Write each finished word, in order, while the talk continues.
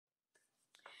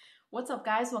What's up,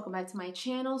 guys? Welcome back to my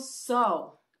channel.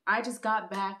 So I just got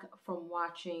back from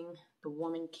watching The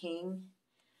Woman King.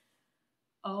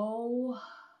 Oh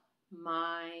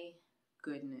my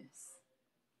goodness,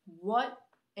 what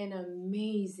an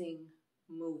amazing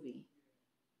movie.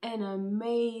 An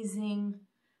amazing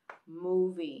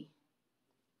movie.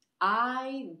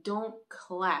 I don't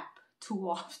clap too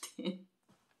often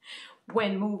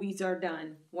when movies are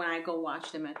done, when I go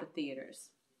watch them at the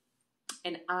theaters.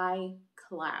 And I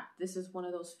clapped. This is one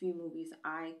of those few movies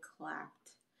I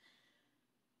clapped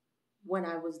when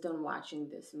I was done watching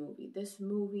this movie. This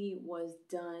movie was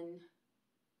done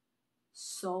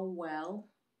so well.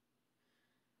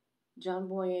 John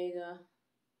Boyega,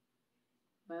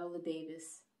 Viola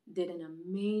Davis did an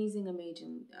amazing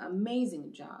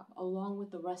job, along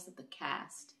with the rest of the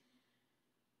cast.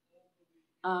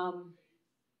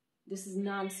 This is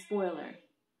non-spoiler,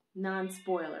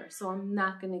 so I'm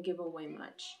not going to give away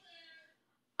much.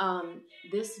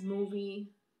 This movie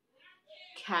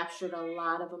captured a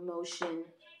lot of emotion.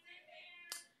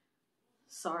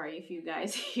 Sorry if you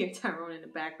guys hear Tyrone in the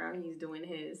background, he's doing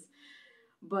his.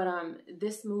 But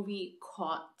this movie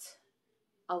caught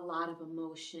a lot of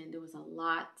emotion. There was a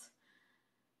lot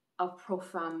of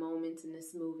profound moments in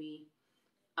this movie.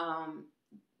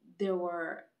 There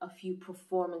were a few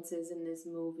performances in this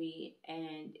movie,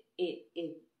 and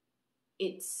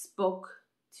it spoke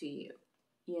to you,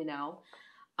 you know.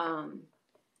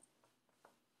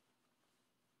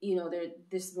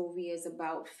 This movie is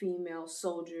about female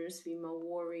soldiers, female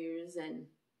warriors, and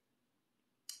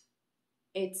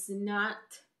it's not.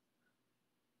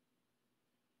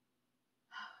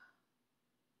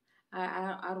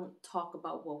 I don't talk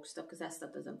about woke stuff because that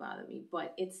stuff doesn't bother me,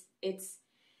 but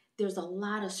there's a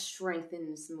lot of strength in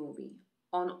this movie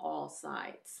on all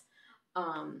sides.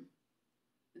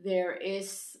 There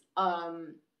is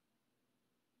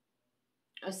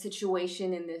a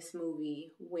situation in this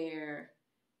movie where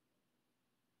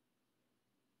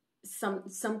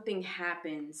something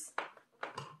happens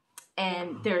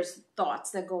and there's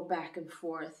thoughts that go back and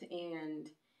forth,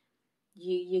 and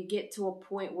you get to a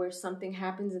point where something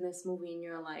happens in this movie and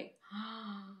you're like,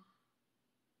 oh,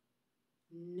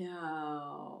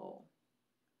 no.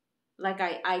 Like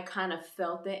I kind of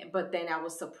felt it, but then I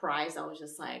was surprised. I was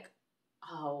just like,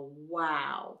 oh,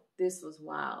 wow, this was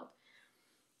wild.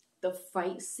 The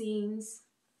fight scenes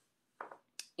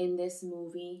in this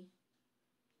movie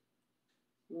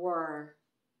were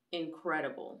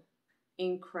incredible.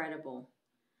 Incredible.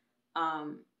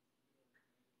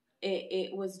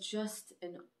 It was just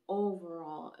an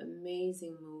overall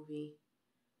amazing movie.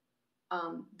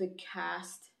 The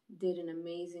cast did an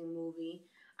amazing movie.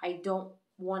 I don't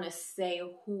want to say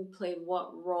who played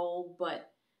what role, but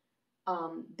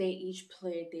they each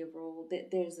played their role.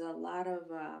 There's a lot of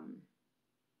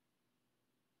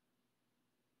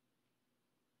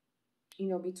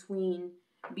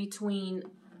between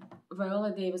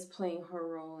Viola Davis playing her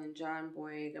role and John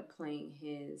Boyega playing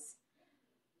his,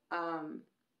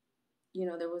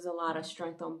 there was a lot of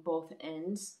strength on both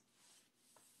ends.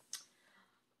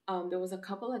 There was a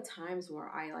couple of times where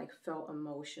I felt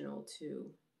emotional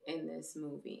too in this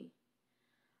movie.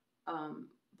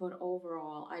 But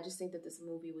overall, I just think that this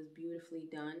movie was beautifully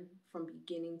done from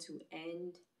beginning to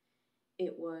end.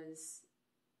 It was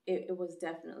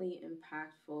definitely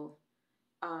impactful.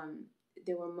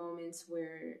 There were moments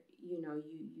where, you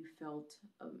felt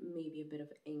maybe a bit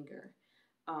of anger,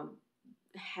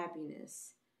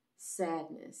 happiness,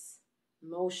 sadness,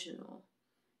 emotional,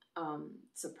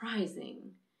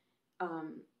 surprising.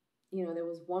 There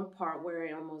was one part where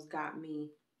it almost got me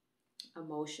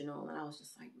emotional, and I was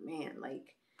just like, man,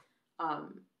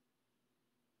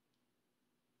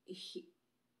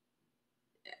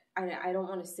 I don't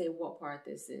want to say what part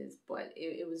this is, but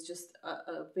it was just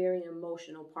a very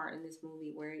emotional part in this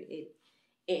movie where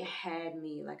it had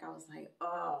me, I was like,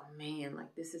 oh man,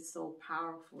 this is so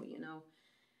powerful,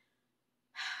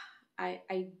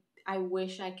 I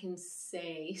wish I can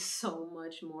say so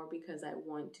much more because I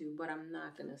want to, but I'm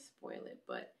not gonna spoil it.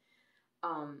 But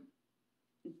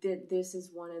this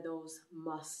is one of those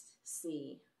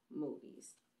must-see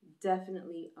movies.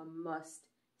 Definitely a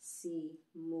must-see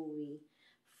movie.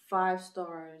 5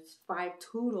 stars, 5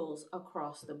 toodles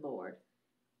across the board.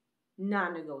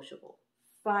 Non-negotiable.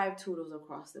 5 toodles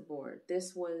across the board.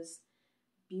 This was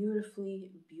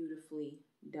beautifully, beautifully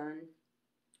done.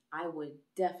 I would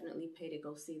definitely pay to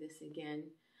go see this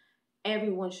again.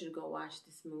 Everyone should go watch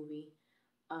this movie.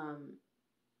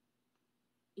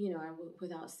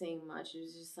 Without saying much, it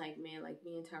was just like, man,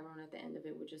 me and Tyrone at the end of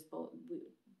it were just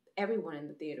everyone in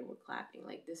the theater were clapping.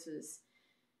 This is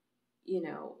you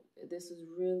know, this was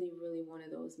really, really one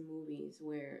of those movies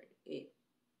where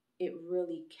it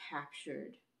really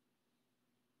captured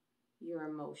your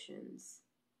emotions,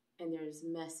 and there's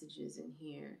messages in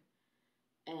here,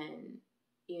 and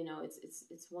you know,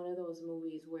 it's one of those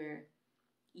movies where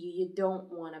you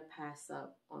don't want to pass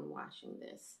up on watching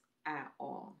this at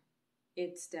all.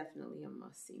 It's definitely a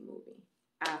must-see movie.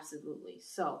 Absolutely.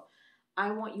 So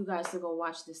I want you guys to go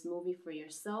watch this movie for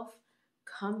yourself.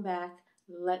 Come back.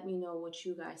 Let me know what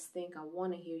you guys think. I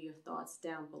want to hear your thoughts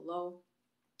down below.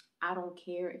 I don't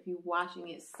care if you're watching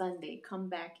it Sunday. Come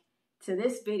back to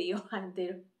this video I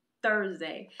did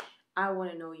Thursday. I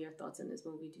want to know your thoughts on this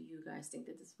movie. Do you guys think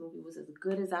that this movie was as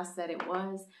good as I said it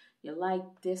was? You like,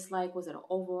 dislike? Was it an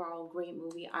overall great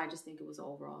movie? I just think it was an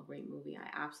overall great movie. I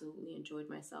absolutely enjoyed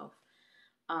myself.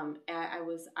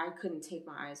 I couldn't take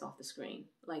my eyes off the screen,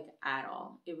 like, at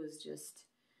all. It was just,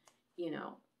 you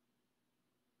know,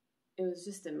 it was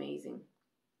just amazing.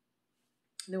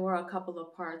 There were a couple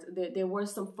of parts. There were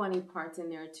some funny parts in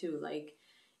there too. Like,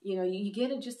 you know, you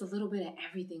get just a little bit of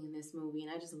everything in this movie.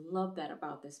 And I just love that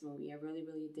about this movie. I really,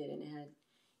 really did. And it had,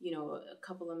 you know, a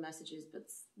couple of messages, but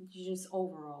just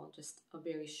overall, just a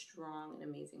very strong and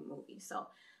amazing movie. So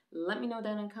let me know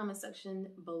down in the comment section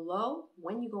below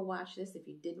when you go watch this. If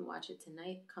you didn't watch it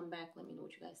tonight, come back. Let me know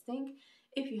what you guys think.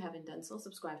 If you haven't done so,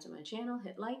 subscribe to my channel,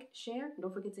 hit like, share, and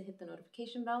don't forget to hit the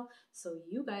notification bell so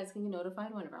you guys can get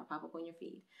notified whenever I pop up on your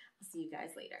feed. I'll see you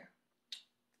guys later.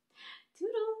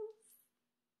 Toodles!